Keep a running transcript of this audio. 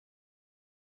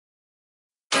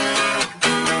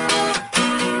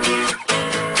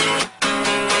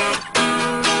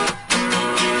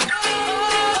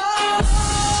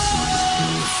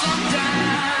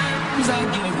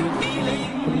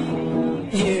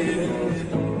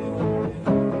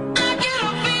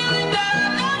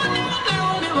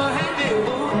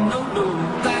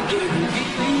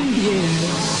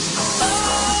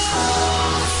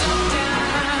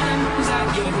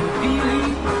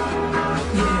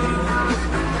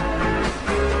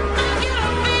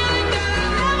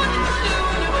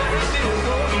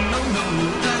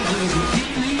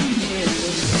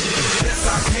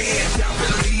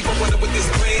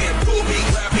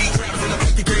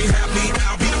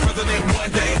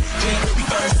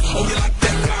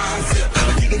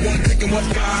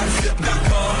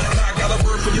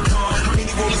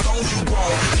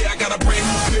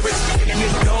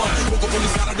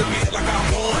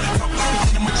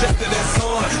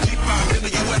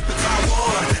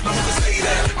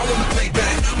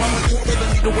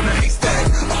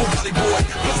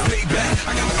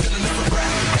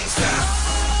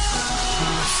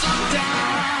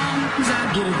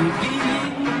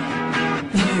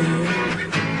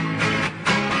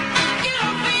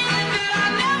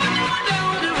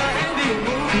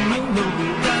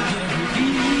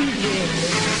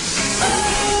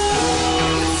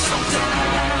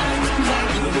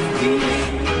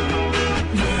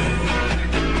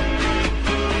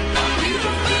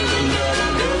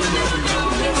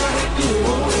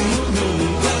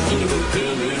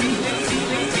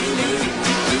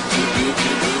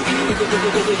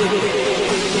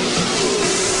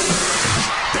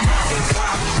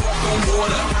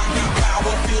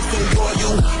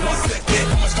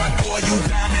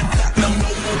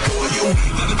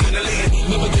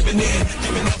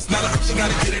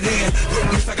gotta get it in.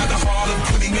 Witness, I got the heart of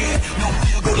 20 men. No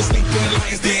fear, go to sleep in the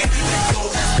lion's den. Let go,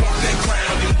 spark that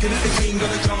crown. You get it, the king of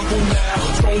the jungle now.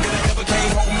 Stronger than ever,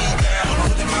 can't hold me down.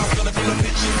 Put them out, gunning from the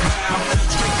pitching bow.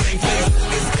 Straight game play,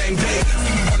 it's game day. See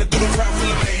me running through the crowd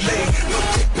full of melee. No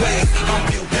chick play, I'm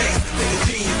Bill Gates. They the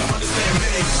genius, I understand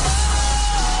me.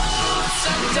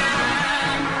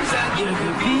 Sometimes I get a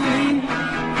feeling,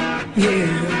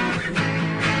 yeah.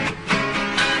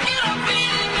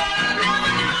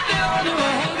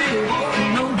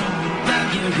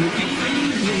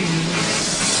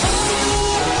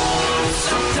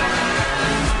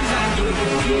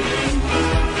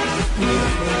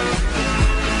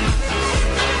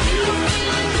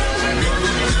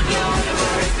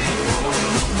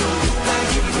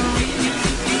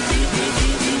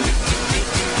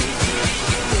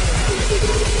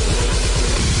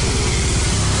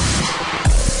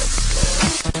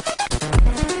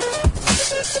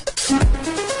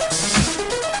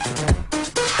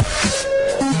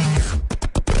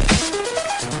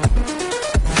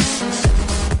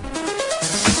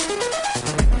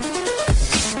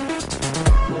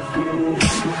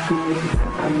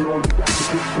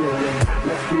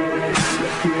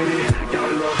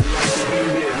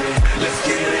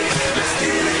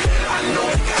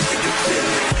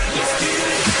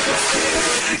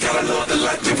 Gotta love the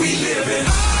life that we live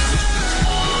in.